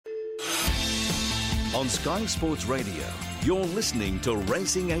On Sky Sports Radio, you're listening to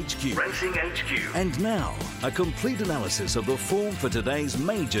Racing HQ. Racing HQ. And now, a complete analysis of the form for today's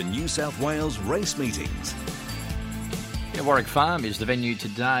major New South Wales race meetings. Yeah, Warwick Farm is the venue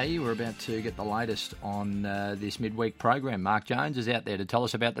today. We're about to get the latest on this midweek program. Mark Jones is out there to tell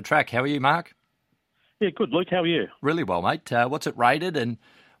us about the track. How are you, Mark? Yeah, good, Luke. How are you? Really well, mate. What's it rated and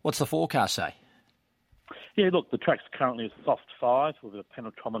what's the forecast say? Yeah, look, the track's currently a soft 5 with a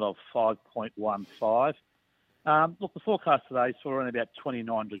penetrometer of 5.15. Look, the forecast today is for around about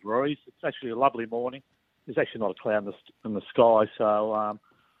 29 degrees. It's actually a lovely morning. There's actually not a cloud in the sky. So,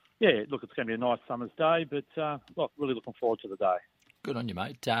 yeah, look, it's going to be a nice summer's day, but look, really looking forward to the day. Good on you,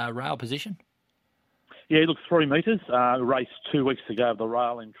 mate. Rail position? Yeah, look, 3 metres. Raced 2 weeks ago of the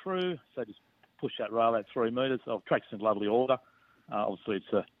rail in True, so just push that rail out 3 metres. The track's in lovely order. Obviously,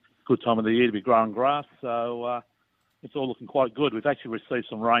 it's a good time of the year to be growing grass, so it's all looking quite good. We've actually received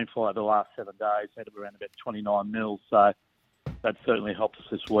some rainfall over the last 7 days, had around about 29 mils, so that certainly helped us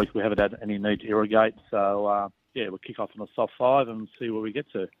this week. We haven't had any need to irrigate, so yeah, we'll kick off on a soft 5 and see where we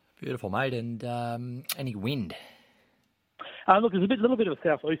get to. Beautiful, mate. And any wind? Look, there's little bit of a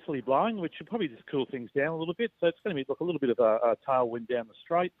southeasterly blowing, which will probably just cool things down a little bit. So it's going to be a little bit of a tailwind down the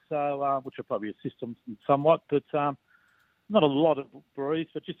straight, so which will probably assist them somewhat, but not a lot of breeze,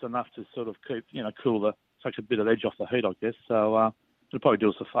 but just enough to sort of keep, cool take a bit of edge off the heat, I guess. So it'll probably do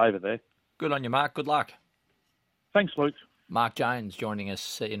us a favour there. Good on you, Mark. Good luck. Thanks, Luke. Mark Jones joining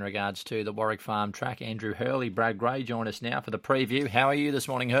us in regards to the Warwick Farm track. Andrew Hurley, Brad Gray join us now for the preview. How are you this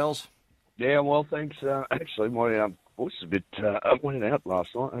morning, Hurls? Yeah, well, thanks. Actually, my voice is a bit... I went out last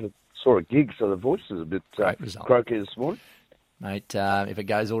night. I saw a gig, so the voice is a bit croaky this morning. Mate, if it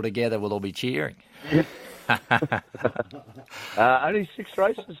goes all together, we'll all be cheering. Yeah. Only 6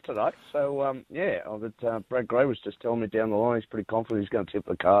 races today, so but Brad Gray was just telling me down the line he's pretty confident he's going to tip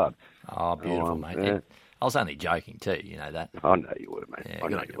the card. Oh, beautiful, mate. Yeah. I was only joking too, you know that. I know you would, mate. Yeah, I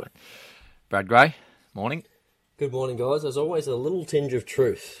know you would. Brad Gray, morning. Good morning, guys. There's always a little tinge of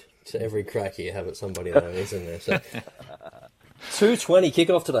truth to every crack you have at somebody, though, isn't there? So, 2:20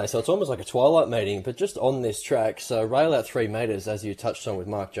 kickoff today, so it's almost like a twilight meeting, but just on this track. So rail out 3 metres, as you touched on with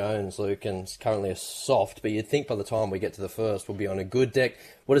Mark Jones, Luke, and it's currently a soft, but you'd think by the time we get to the first, we'll be on a good deck.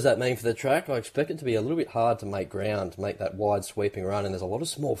 What does that mean for the track? I expect it to be a little bit hard to make ground, to make that wide sweeping run, and there's a lot of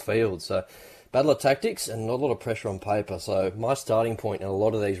small fields, so battle of tactics and not a lot of pressure on paper. So my starting point in a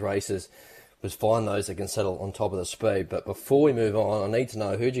lot of these races was find those that can settle on top of the speed. But before we move on, I need to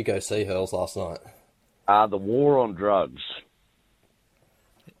know, who'd you go see, Hurls, last night? The War on Drugs.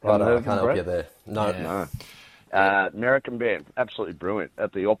 Right, I can't help you there. No. American band, absolutely brilliant.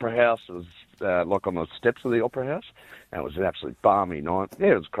 At the Opera House, it was like on the steps of the Opera House, and it was an absolutely balmy night.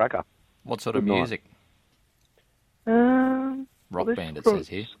 Yeah, it was a cracker. What sort of music? Rock band, it says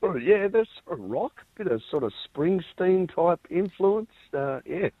here. There's sort of rock, bit of sort of Springsteen type influence.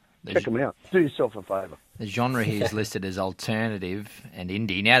 Check them out. Do yourself a favour. The genre here is listed as alternative and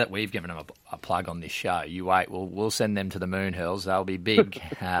indie. Now that we've given them a plug on this show, you wait, we'll send them to the moon, Hurls. They'll be big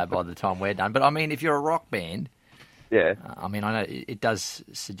by the time we're done. But I mean, if you're a rock band, yeah. I know it does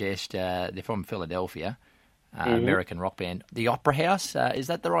suggest they're from Philadelphia, American rock band. The Opera House, is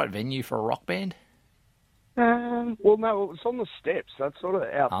that the right venue for a rock band? Well, no, it was on the steps. That's sort of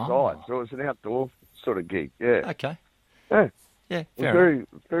outside, so it was an outdoor sort of gig. Yeah. Okay. Yeah. Very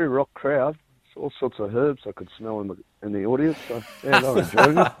rock crowd. All sorts of herbs I could smell in the audience. So, yeah, I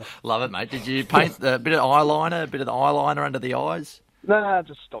enjoyed it. Love it, mate. Did you paint a bit of the eyeliner under the eyes? Nah,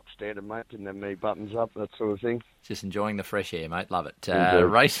 just stock standard, mate. Didn't have any buttons up, that sort of thing. Just enjoying the fresh air, mate. Love it.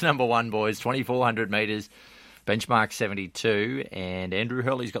 Race number 1, boys, 2,400 metres, benchmark 72, and Andrew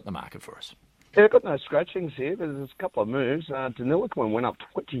Hurley's got the market for us. Yeah, I've got no scratchings here, but there's a couple of moves. Deniliquin went up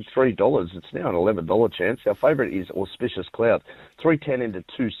 $23. It's now an $11 chance. Our favourite is Auspicious Cloud, 310 into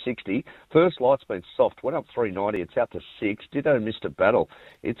 260. First Light's been soft, went up $3.90. It's out to 6. Ditto Mr. Battle.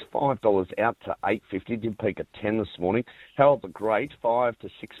 It's $5 out to $8.50. Did peak at 10 this morning. Harold the Great, 5 to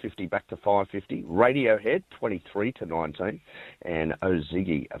 $6.50, back to $5.50. Radiohead, 23 to 19, and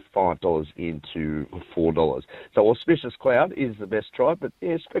Oziggy at $5 into $4. So Auspicious Cloud is the best try, but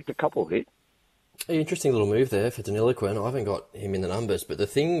yeah, expect a couple here. Interesting little move there for Deniliquin. I haven't got him in the numbers, but the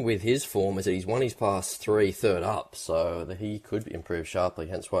thing with his form is that he's won his past 3 third up, so that he could improve sharply,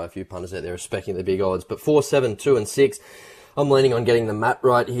 hence why a few punters out there are specking the big odds. But 4, 7, 2 and 6, I'm leaning on getting the mat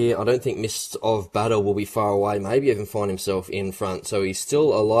right here. I don't think Mist of Battle will be far away, maybe even find himself in front. So he's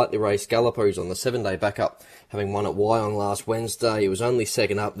still a lightly raced galloper. He's on the 7-day backup, having won at Wyong last Wednesday. He was only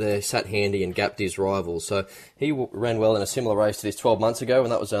second up there, sat handy and gapped his rivals. So he ran well in a similar race to this 12 months ago,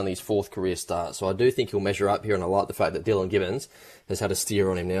 and that was only his 4th career start. So I do think he'll measure up here, and I like the fact that Dylan Gibbons has had a steer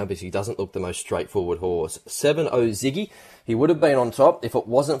on him now because he doesn't look the most straightforward horse. 7-0 Ziggy. He would have been on top if it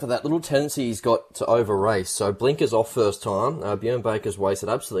wasn't for that little tendency he's got to over-race. So blinkers off first time. Bjorn Baker's wasted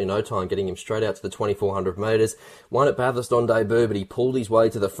absolutely no time getting him straight out to the 2,400 metres. Won at Bathurst on debut, but he pulled his way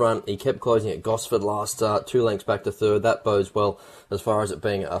to the front. He kept closing at Gosford last start, 2 lengths back to third. That bodes well as far as it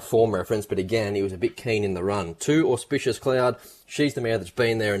being a form reference, but again, he was a bit keen in the run. 2 Auspicious Cloud. She's the mare that's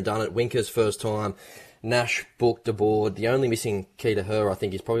been there and done it. Winker's first time. Nash booked aboard. The only missing key to her, I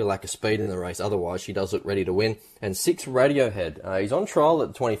think, is probably lack of speed in the race. Otherwise, she does look ready to win. And 6 Radiohead. He's on trial at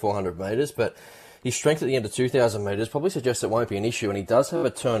the 2,400 metres, but his strength at the end of 2,000 metres probably suggests it won't be an issue, and he does have a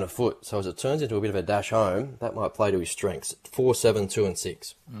turn of foot. So as it turns into a bit of a dash home, that might play to his strengths. 4, 7, 2 and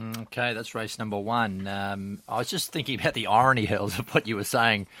 6. Okay, that's race number 1. I was just thinking about the irony, Hills, of what you were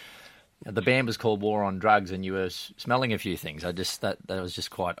saying. The band was called War on Drugs, and you were smelling a few things. That was just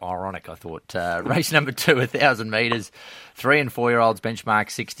quite ironic, I thought. Race number 2, 1,000 metres, 3 and 4-year-olds,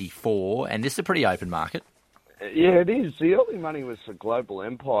 benchmark 64, and this is a pretty open market. Yeah, it is. The early money was for Global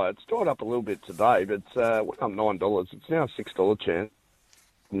Empire. It's dried up a little bit today, but went up $9. It's now a $6 chance.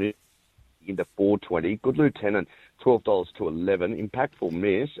 Into 420. Good Lieutenant, $12 to 11. Impactful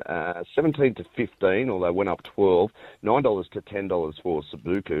Miss, 17 to 15, although went up 12. $9 to $10 for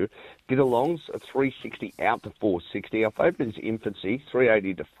Sabuku. Get Alongs, $360 out to $460. Our favourite is Infancy,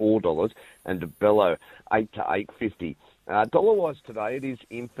 $380 to $4, and DeBello, $8 to $850. Dollar-wise today, it is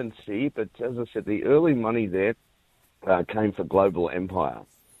Infancy, but as I said, the early money there came for Global Empire.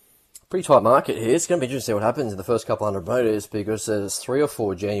 Pretty tight market here. It's going to be interesting to see what happens in the first couple hundred metres because there's 3 or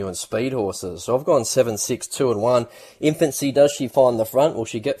 4 genuine speed horses. So I've gone 7, 6, 2 and 1. Infancy, does she find the front? Will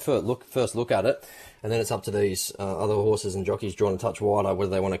she get first look at it? And then it's up to these other horses and jockeys drawn a touch wider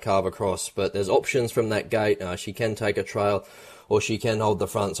whether they want to carve across. But there's options from that gate. She can take a trail or she can hold the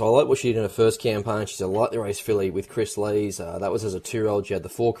front. So I like what she did in her first campaign. She's a lightly race filly with Chris Lees. That was as a 2-year-old. She had the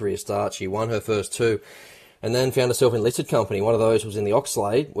 4 career start. She won her first 2. And then found herself in listed company. One of those was in the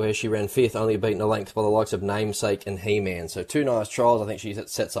Oxlade, where she ran 5th, only beaten a length by the likes of Namesake and He-Man. So 2 nice trials. I think she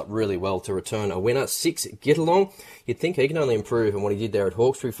sets up really well to return a winner. 6, Get Along. You'd think he can only improve on what he did there at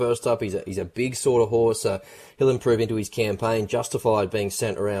Hawkesbury first up. He's a big sort of horse. He'll improve into his campaign. Justified being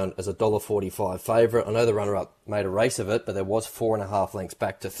sent around as a $1.45 favourite. I know the runner-up made a race of it, but there was 4.5 lengths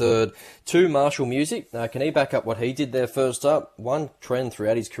back to third. 2, Marshall Music. Can he back up what he did there first up? One trend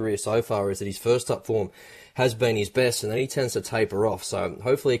throughout his career so far is that his first up form has been his best, and then he tends to taper off. So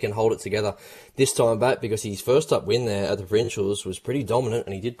hopefully he can hold it together this time back because his first up win there at the Provincials was pretty dominant,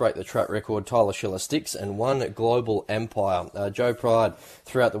 and he did break the track record. Tyler Schiller sticks and 1 Global Empire. Joe Pride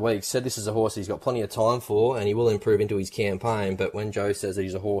throughout the week said this is a horse he's got plenty of time for, and he will improve into his campaign. But when Joe says that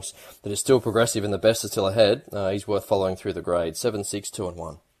he's a horse that is still progressive and the best is still ahead, he's worth following through the grade. 7, 6, 2 and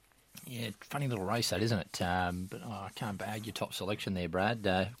 1. Yeah, funny little race that, isn't it? But I can't bag your top selection there,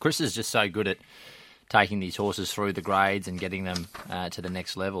 Brad. Chris is just so good at taking these horses through the grades and getting them to the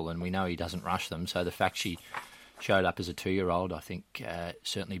next level, and we know he doesn't rush them, so the fact she showed up as a 2-year-old, I think,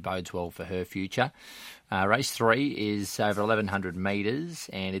 certainly bodes well for her future. Race 3 is over 1,100 metres,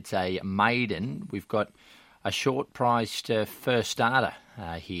 and it's a maiden. We've got a short-priced first starter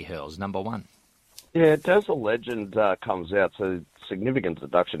here, Hurls, number 1. Yeah, Dazzle Legend comes out, so significant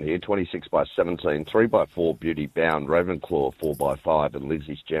deduction here, 26 by 17, 3 by 4 Beauty Bound, Ravenclaw 4 by 5, and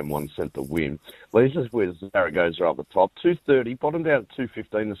Lizzie's Gem 1 cent the win. Lisa's with Zaragoza up the top, 230, bottomed out at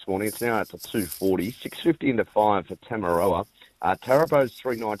 215 this morning, it's now out to 240, 650 into 5 for Tamaroa. Tarabo's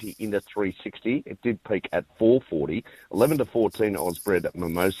 390 into 360. It did peak at 440. 11 to 14 Osbred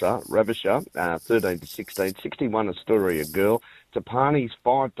Mimosa. Ravisher 13 to 16. 61 Astoria Girl. Tapani's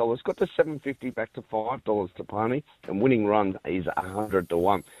 $5. Got to $7.50 back to $5 Tapani. And winning run is 100 to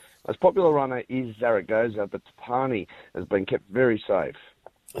 1. Most popular runner is Zaragoza, but Tapani has been kept very safe.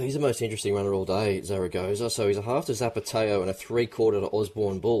 He's the most interesting runner all day, Zaragoza. So he's a half to Zapateo and a 3/4 to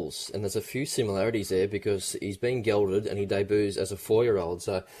Osborne Bulls. And there's a few similarities there because he's been gelded and he debuts as a 4-year-old.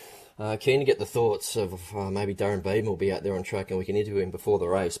 So keen to get the thoughts of maybe Darren Beam will be out there on track and we can interview him before the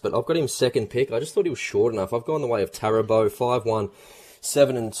race. But I've got him second pick. I just thought he was short enough. I've gone the way of Tarabo, 5-1.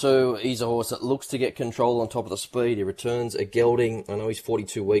 7-2. He's a horse that looks to get control on top of the speed. He returns a gelding. I know he's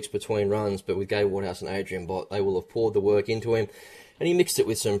 42 weeks between runs, but with Gay Waterhouse and Adrian Bott, they will have poured the work into him. And he mixed it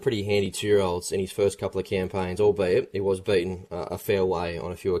with some pretty handy 2-year-olds in his first couple of campaigns, albeit he was beaten a fair way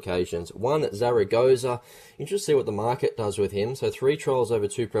on a few occasions. One at Zaragoza. Interesting to see what the market does with him. So 3 trials over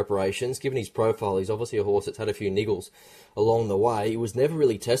 2 preparations. Given his profile, he's obviously a horse that's had a few niggles along the way. He was never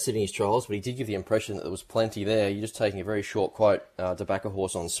really tested in his trials, but he did give the impression that there was plenty there. You're just taking a very short quote to back a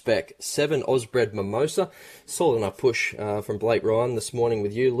horse on spec. 7 Osbred Mimosa. Solid enough push from Blake Ryan this morning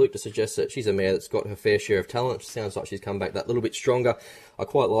with you, Luke, to suggest that she's a mare that's got her fair share of talent. Sounds like she's come back that little bit stronger. I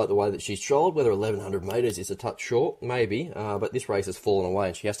quite like the way that she's trialled. Whether 1100 metres is a touch short, maybe, but this race has fallen away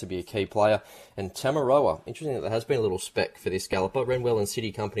and she has to be a key player. And Tamaroa, interesting that there has been a little spec for this galloper. Ran well in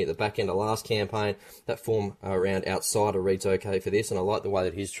City Company at the back end of last campaign. That form around outsider reads okay for this, and I like the way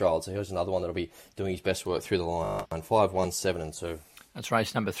that he's trialled. So here's another one that'll be doing his best work through the line. 5, 1, 7 and 2. That's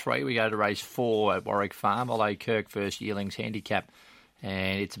race number 3. We go to race 4 at Warwick Farm. Ollie Kirk first yearlings handicap,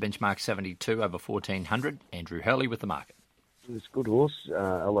 and it's a benchmark 72 over 1400. Andrew Hurley with the market. It's a good horse,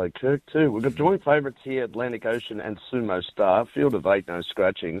 L.A. Kirk too. We've got joint favourites here, Atlantic Ocean and Sumo Star. Field of 8, no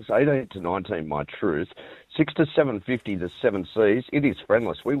scratchings. 18 to 19, My Truth. 6 to 750, the 7 Cs. It is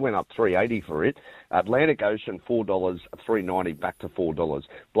friendless. We went up 380 for it. Atlantic Ocean, $4, 390 back to $4.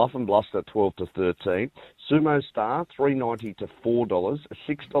 Bluff and Bluster, 12 to 13. Sumo Star, $390 to $4.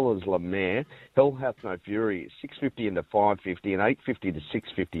 $6 La Mer. Hell Hath No Fury, $650 into $550 and $850 to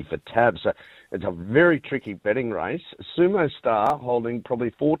 $650 for Tab. So it's a very tricky betting race. Sumo Star holding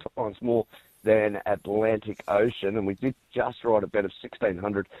probably 4 times more than Atlantic Ocean, and we did just write a bet of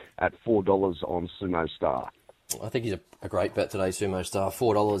 $1,600 at $4 on Sumo Star. I think he's a great bet today, Sumo Star.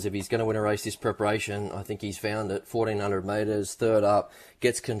 $4 if he's going to win a race this preparation. I think he's found it. 1,400 metres, third up,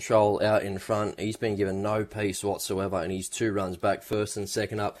 gets control out in front. He's been given no peace whatsoever, and he's 2 runs back, first and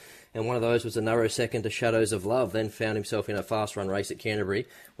second up. And one of those was a narrow second to Shadows of Love, then found himself in a fast run race at Canterbury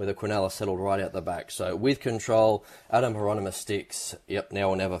where the Quinella settled right out the back. So with control, Adam Hieronymus sticks,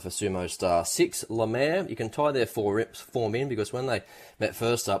 now or never for Sumo Star. 6, La Mer, you can tie their form in because when they met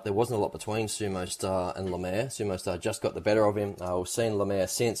first up, there wasn't a lot between Sumo Star and La Mer. Sumo Star just got the better of him. We've seen La Mer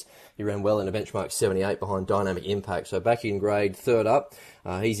since. He ran well in a benchmark 78 behind Dynamic Impact. So back in grade, third up.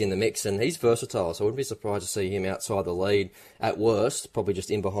 He's in the mix and he's versatile, so I wouldn't be surprised to see him outside the lead. At worst, probably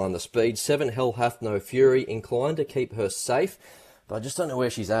just in behind the speed. 7, Hell Hath No Fury, inclined to keep her safe, but I just don't know where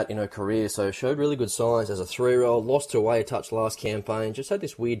she's at in her career. So showed really good signs as a 3-year-old, lost her way a touch last campaign, just had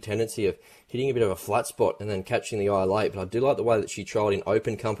this weird tendency of hitting a bit of a flat spot and then catching the eye late. But I do like the way that she trialled in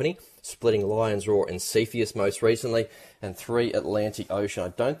open company, splitting Lion's Roar and Cepheus most recently, and 3, Atlantic Ocean. I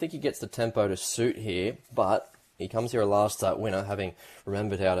don't think he gets the tempo to suit here, but he comes here a last start winner, having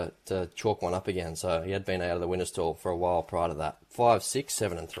remembered how to chalk one up again. So he had been out of the winner's stall for a while prior to that. 5, 6,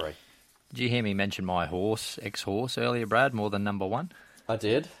 7 and 3. Did you hear me mention my horse, ex-horse, earlier, Brad, more than number 1? I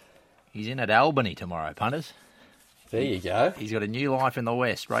did. He's in at Albany tomorrow, punters. There you go. He's got a new life in the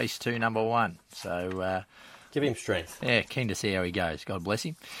West, race 2, number 1. So give him strength. Yeah, keen to see how he goes. God bless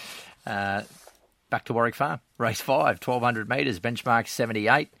him. Back to Warwick Farm, race 5, 1,200 metres, benchmark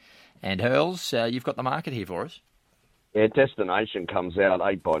 78. And Hurls, you've got the market here for us. Yeah, Destination comes out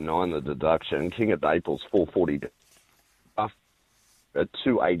 8 by 9, the deduction. King of Naples, 440 to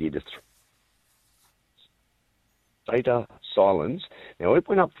 280 to 3. Data Silence. Now, it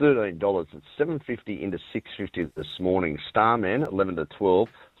went up $13. It's $750 into $650 this morning. Starman, 11 to 12.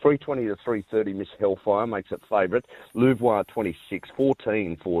 320 to 330, Miss Hellfire makes it favourite. Louvois, 26.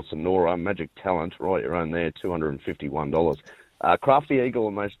 14 for Sonora. Magic Talent, right your own there, $251. Crafty Eagle,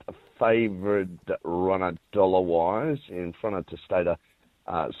 almost a favoured runner dollar-wise, in front of Testata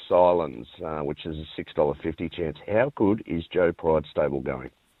Silence, which is a $6.50 chance. How good is Joe Pride's stable going?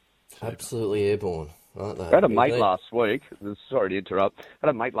 Absolutely airborne, aren't they? I had a mate last week. Sorry to interrupt. I had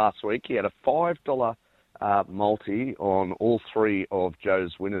a mate last week. He had a $5 multi on all 3 of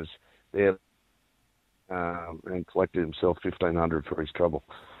Joe's winners there, and collected himself $1,500 for his trouble.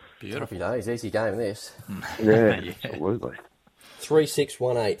 Beautiful days, easy game this. Yeah, absolutely. 3, 6,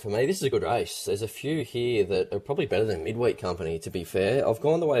 1, 8 for me. This is a good race. There's a few here that are probably better than Midweek Company, to be fair. I've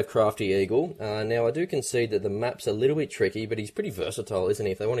gone the way of Crafty Eagle. Now, I do concede that the map's a little bit tricky, but he's pretty versatile, isn't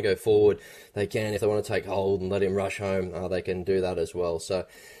he? If they want to go forward, they can. If they want to take hold and let him rush home, they can do that as well. So,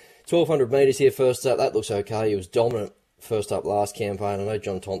 1,200 metres here first up. That looks okay. He was dominant first up last campaign. I know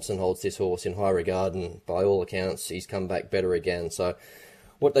John Thompson holds this horse in high regard, and by all accounts, he's come back better again. So,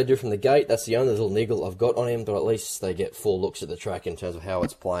 What they do from the gate, that's the only little niggle I've got on him, but at least they get 4 looks at the track in terms of how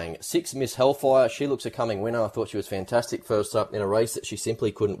it's playing. 6, Miss Hellfire. She looks a coming winner. I thought she was fantastic first up in a race that she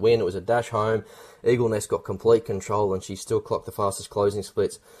simply couldn't win. It was a dash home. Eagle Nest got complete control, and she still clocked the fastest closing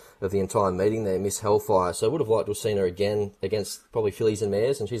splits of the entire meeting there, Miss Hellfire. So I would have liked to have seen her again against probably fillies and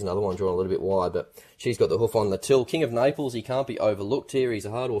mares, and she's another one drawn a little bit wide, but she's got the hoof on the till. King of Naples, he can't be overlooked here. He's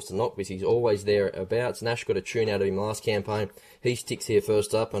a hard horse to knock because he's always thereabouts. Nash got a tune out of him last campaign. He sticks here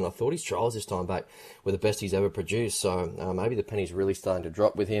first up, and I thought his trials this time back were the best he's ever produced, so maybe the penny's really starting to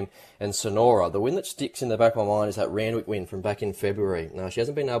drop with him. And Sonora, the win that sticks in the back of my mind is that Randwick win from back in February. Now, she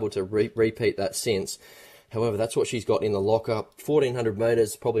hasn't been able to repeat that since. However, that's what she's got in the lock-up. 1,400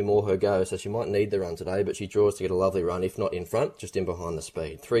 metres, probably more her go, so she might need the run today, but she draws to get a lovely run, if not in front, just in behind the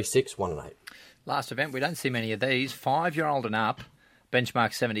speed. 3, 6, 1 and 8. Last event, we don't see many of these. 5-year-old and up,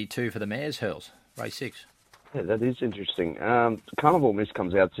 benchmark 72 for the mares, Hurls. Race 6. Yeah, that is interesting. Carnival Miss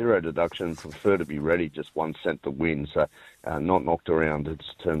comes out 0 deduction, prefer to be ready, just 1 cent to win, so not knocked around in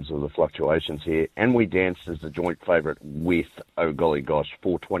terms of the fluctuations here. And We Danced as the joint favourite with Oh Golly Gosh,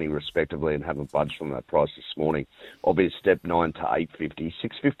 420 respectively, and haven't budged from that price this morning. Obvious step 9 to 8.50,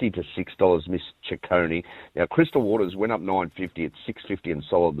 6.50 to $6 Miss Ciccone. Now Crystal Waters went up 9.50 at 6.50 and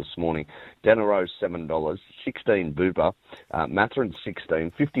solid this morning. Danaro $7, 16 Booper, Matherin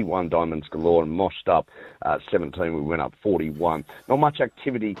 16, 51 Diamonds Galore, and Moshed Up 17. We went up 41. Not much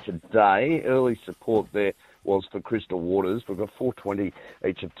activity today. Early support there was for Crystal Waters. We've got 420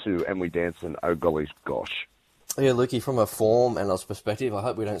 each of 2, and We Dance and Oh Golly Gosh. Yeah, Lukey, from a form and a perspective, I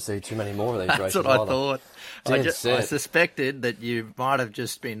hope we don't see too many more of these races. That's what I thought. I I suspected that you might have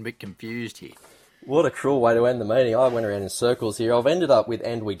just been a bit confused here. What a cruel way to end the meeting. I went around in circles here. I've ended up with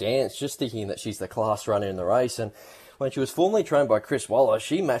And We Dance, just thinking that she's the class runner in the race, and when she was formerly trained by Chris Waller,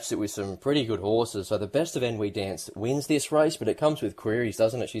 she matched it with some pretty good horses. So the best of And We Dance wins this race, but it comes with queries,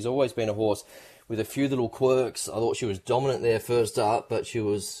 doesn't it? She's always been a horse with a few little quirks. I thought she was dominant there first up, but she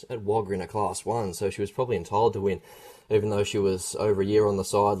was at Wagga in a Class 1, so she was probably entitled to win, even though she was over a year on the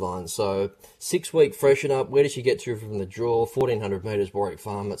sidelines. So 6-week freshen up. Where does she get to from the draw? 1,400 metres Warwick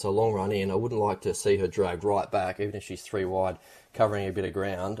Farm. It's a long run in. I wouldn't like to see her dragged right back, even if she's 3 wide, covering a bit of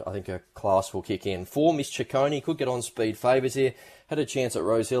ground. I think her class will kick in. 4, Miss Ciccone, could get on speed favours here. Had a chance at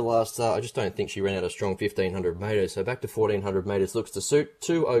Rose Hill last start. I just don't think she ran out a strong 1,500 metres. So back to 1,400 metres looks to suit.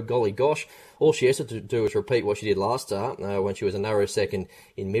 2, Oh Golly Gosh. All she has to do is repeat what she did last start when she was a narrow second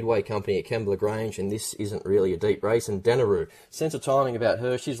in Midway Company at Kembla Grange, and this isn't really a deep race. And Danaroo, sense of timing about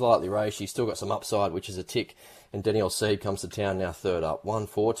her. She's lightly raced. She's still got some upside, which is a tick. And Danielle Seed comes to town now third up. 1,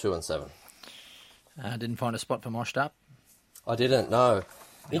 4, 2 and 7. Didn't find a spot for Moshed Up. I didn't, no.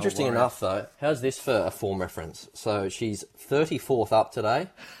 Interesting enough, though, how's this for a form reference? So she's 34th up today.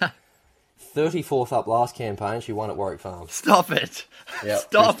 34th up last campaign. She won at Warwick Farm. Stop it. Yep,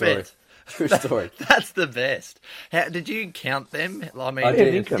 Stop it. True story. That's the best. How, did you count them? I mean, I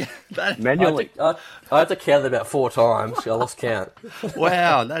did. Manually. I had to count it about 4 times. I lost count.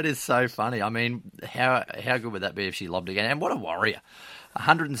 Wow, that is so funny. I mean, how good would that be if she lobbed again? And what a warrior.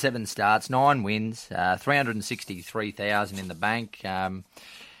 107 starts, 9 wins, 363,000 in the bank.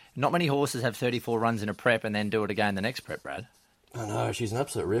 Not many horses have 34 runs in a prep and then do it again the next prep, Brad. I know, she's an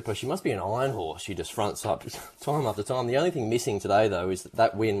absolute ripper. She must be an iron horse. She just fronts up time after time. The only thing missing today, though, is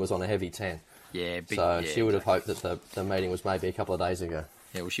that win was on a heavy 10. Yeah, she would have hoped that the meeting was maybe a couple of days ago.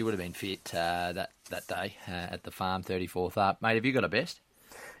 Yeah, well, she would have been fit that day at the farm, 34th up. Mate, have you got a best?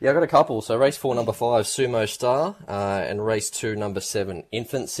 Yeah, I got a couple. So race 4, number 5, Sumo Star, and race 2, number 7,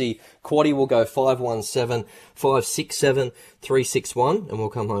 Infancy. Quaddy will go 5-1-7, 5-6-7, 3-6-1, and we'll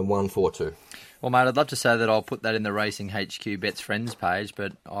come home 1-4-2. Well, mate, I'd love to say that I'll put that in the Racing HQ Bets Friends page,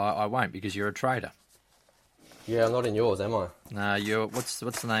 but I won't because you're a trader. Yeah, I'm not in yours, am I? No, what's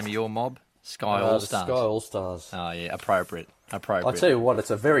the name of your mob? Sky All Stars. Sky All Stars. Oh, yeah, appropriate. I'll tell you what,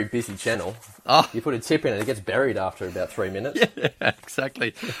 it's a very busy channel. Oh. You put a tip in it gets buried after about 3 minutes. Yeah,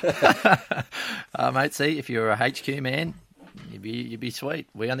 exactly. Mate, see, if you're a HQ man, you'd be sweet.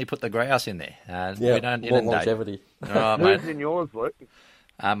 We only put the grouse in there. We don't inundate. Longevity. All right, mate. Who's in yours, Luke?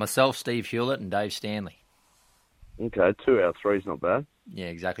 Myself, Steve Hewlett, and Dave Stanley. Okay, 2 out of 3's not bad. Yeah,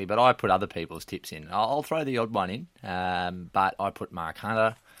 exactly. But I put other people's tips in. I'll throw the odd one in, but I put Mark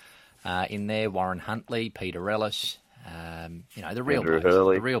Hunter in there, Warren Huntley, Peter Ellis, the real Andrew blokes.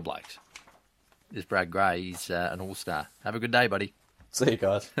 Hurley. The real blokes. There's Brad Gray. He's an all-star. Have a good day, buddy. See you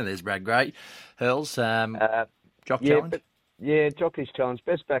guys. There's Brad Gray. Hurls, Jock Challenge? Jockey's Challenge.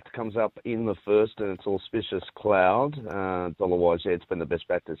 Best back comes up in the first, and it's Auspicious Cloud. Dollar-wise, it's been the best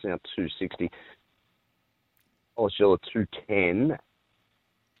back. It's now 260. Shiller 210.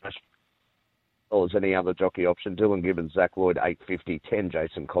 Any other jockey option. Dylan Gibbons, Zach Lloyd, 8.50. 10,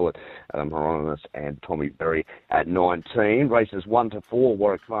 Jason Collett, Adam Hieronymus, and Tommy Berry at 19. Races 1 to 4,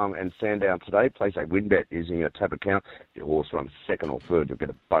 Warwick Farm and Sandown today. Place a win bet using your tab account. If your horse runs second or third, you'll get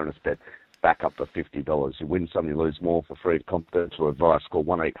a bonus bet back up to $50. You win some, you lose more. For free confidential advice, call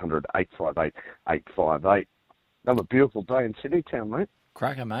 1-800-858-858. Another beautiful day in Sydney town, mate.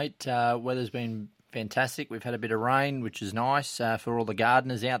 Cracker, mate. Weather's been fantastic. We've had a bit of rain, which is nice for all the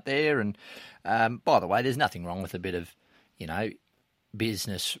gardeners out there. And by the way, there's nothing wrong with a bit of,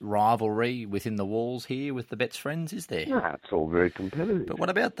 business rivalry within the walls here with the Bet's friends, is there? No, it's all very competitive. But what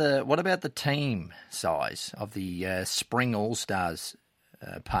about the team size of the Spring All Stars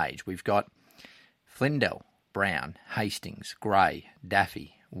page? We've got Flindell, Brown, Hastings, Gray,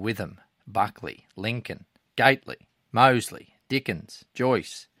 Daffy, Witham, Buckley, Lincoln, Gately, Mosley, Dickens,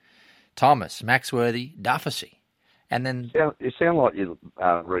 Joyce, Thomas, Maxworthy, Dufficy. And then you sound like you're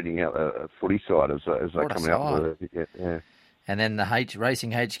reading out a footy side as they come out with it. Yeah. And then the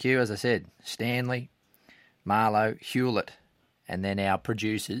Racing HQ, as I said, Stanley, Marlowe, Hewlett, and then our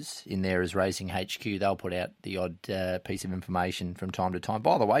producers in there as Racing HQ. They'll put out the odd piece of information from time to time.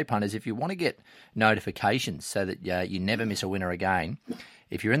 By the way, punters, if you want to get notifications so that you never miss a winner again,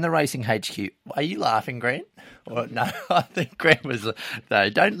 if you're in the Racing HQ, are you laughing, Grant? Or, no, I think Grant was. No,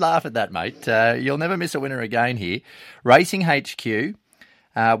 don't laugh at that, mate. You'll never miss a winner again here. Racing HQ.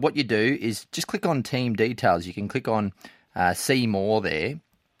 What you do is just click on Team Details. You can click on See More there.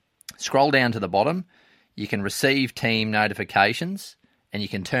 Scroll down to the bottom. You can receive team notifications, and you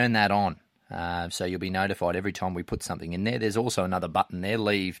can turn that on. So you'll be notified every time we put something in there. There's also another button there,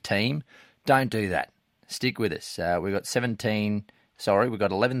 Leave Team. Don't do that. Stick with us. We've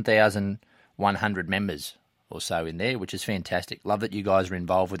got 11,100 members or so in there, which is fantastic. Love that you guys are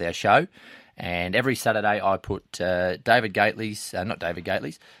involved with our show. And every Saturday I put Mark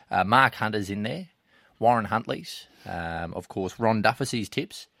Hunter's in there, Warren Huntley's, of course, Ron Dufficy's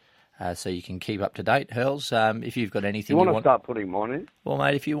tips. So you can keep up to date, Hurls. If you've got anything you want to start putting mine in? Well,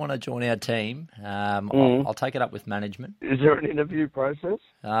 mate, if you want to join our team, I'll take it up with management. Is there an interview process?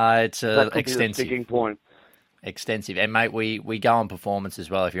 It's extensive. Sticking point. Extensive. And, mate, we go on performance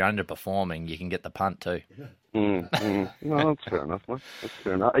as well. If you're underperforming, you can get the punt too. No, that's fair enough, mate. That's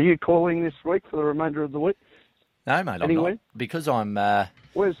fair enough. Are you calling this week for the remainder of the week? No, mate, I'm not. Because I'm...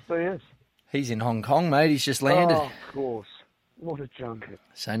 Where's BS? He's in Hong Kong, mate. He's just landed. Oh, of course. What a junket.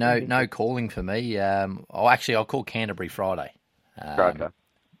 So no calling for me. I'll call Canterbury Friday. Okay.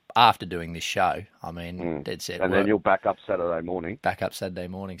 After doing this show, I mean, dead set. And then you'll back up Saturday morning.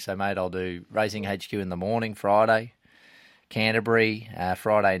 So, mate, I'll do Racing HQ in the morning, Friday, Canterbury,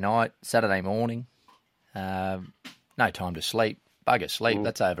 Friday night, Saturday morning. No time to sleep. Bugger sleep.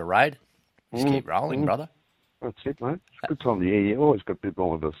 That's overrated. Just keep rolling, brother. That's it, mate. It's a good time of the year. You always got a bit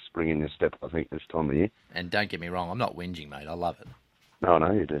more of a spring in your step, I think, this time of year. And don't get me wrong, I'm not whinging, mate. I love it. No, I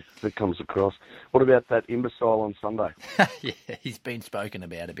know you do. It comes across. What about that imbecile on Sunday? Yeah, he's been spoken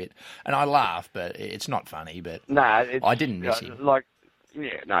about a bit. And I laugh, but it's not funny. But I didn't miss him. I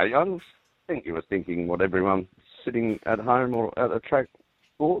think you were thinking what everyone sitting at home or at a track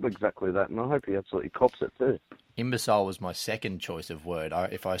thought exactly that, and I hope he absolutely cops it too. Imbecile was my second choice of word.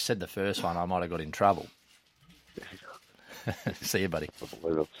 If I said the first one, I might have got in trouble. See you, buddy.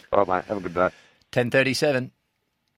 All right, mate. Have a good day. 10:37.